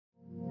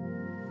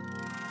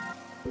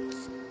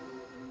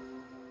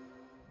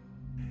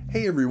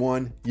Hey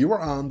everyone, you are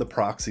on the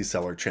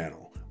Proxy-Seller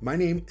channel. My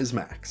name is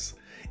Max.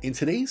 In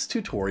today's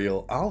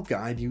tutorial, I'll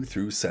guide you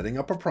through setting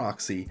up a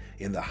proxy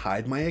in the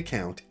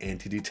Hidemyacc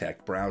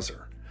anti-detect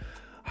browser.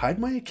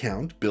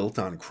 Hidemyacc, built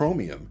on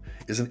Chromium,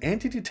 is an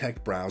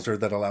anti-detect browser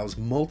that allows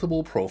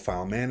multiple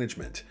profile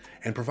management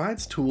and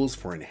provides tools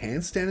for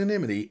enhanced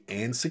anonymity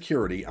and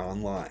security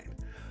online.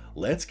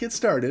 Let's get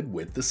started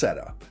with the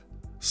setup.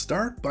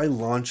 Start by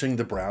launching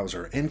the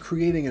browser and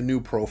creating a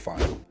new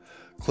profile.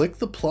 Click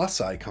the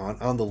plus icon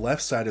on the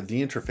left side of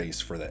the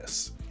interface for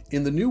this.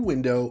 In the new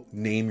window,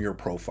 name your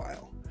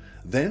profile.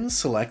 Then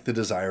select the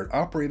desired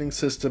operating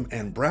system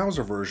and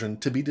browser version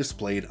to be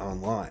displayed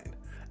online.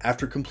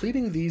 After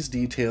completing these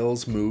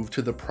details, move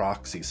to the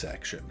proxy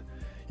section.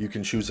 You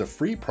can choose a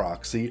free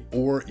proxy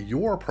or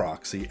your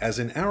proxy, as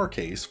in our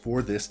case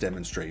for this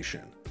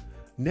demonstration.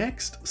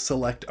 Next,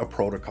 select a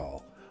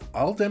protocol.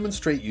 I'll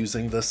demonstrate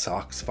using the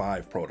SOCKS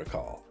 5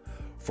 protocol.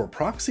 For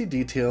proxy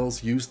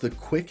details, use the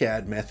quick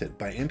add method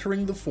by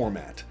entering the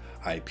format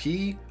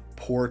IP,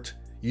 port,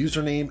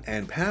 username,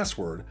 and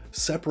password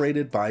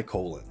separated by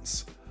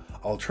colons.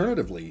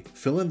 Alternatively,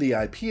 fill in the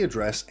IP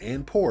address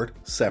and port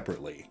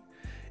separately.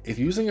 If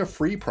using a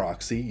free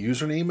proxy,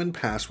 username and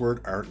password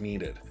aren't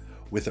needed.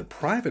 With a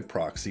private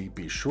proxy,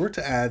 be sure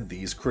to add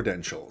these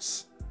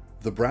credentials.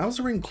 The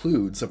browser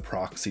includes a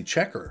proxy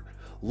checker.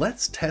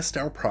 Let's test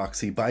our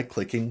proxy by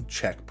clicking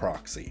Check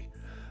Proxy.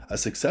 A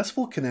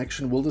successful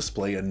connection will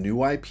display a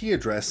new IP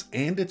address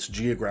and its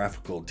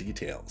geographical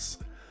details.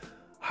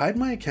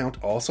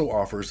 Hidemyacc also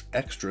offers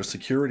extra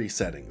security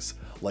settings,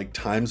 like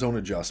time zone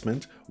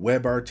adjustment,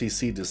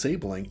 WebRTC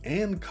disabling,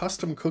 and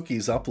custom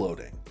cookies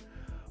uploading.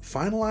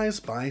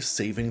 Finalize by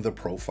saving the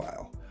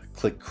profile.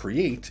 Click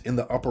Create in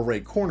the upper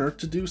right corner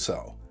to do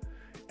so.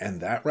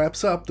 And that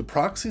wraps up the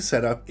proxy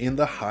setup in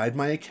the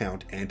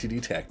Hidemyacc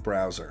anti-detect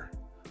browser.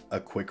 A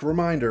quick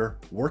reminder,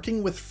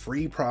 working with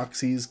free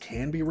proxies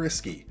can be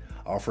risky,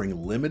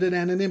 offering limited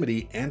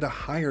anonymity and a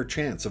higher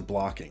chance of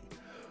blocking.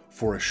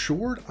 For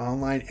assured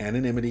online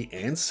anonymity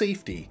and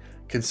safety,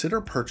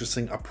 consider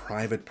purchasing a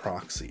private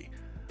proxy.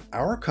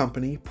 Our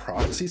company,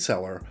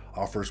 Proxy-Seller,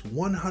 offers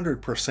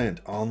 100%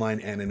 online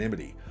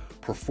anonymity,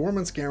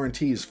 performance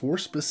guarantees for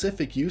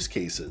specific use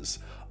cases,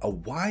 a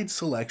wide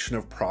selection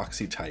of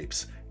proxy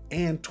types,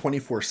 and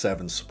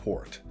 24/7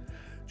 support.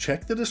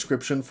 Check the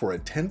description for a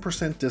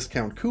 10%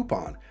 discount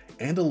coupon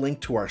and a link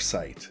to our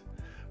site.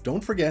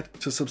 Don't forget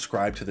to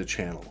subscribe to the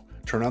channel.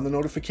 Turn on the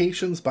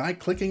notifications by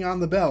clicking on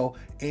the bell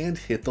and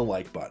hit the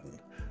like button.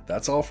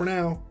 That's all for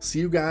now. See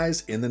you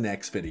guys in the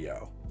next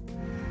video.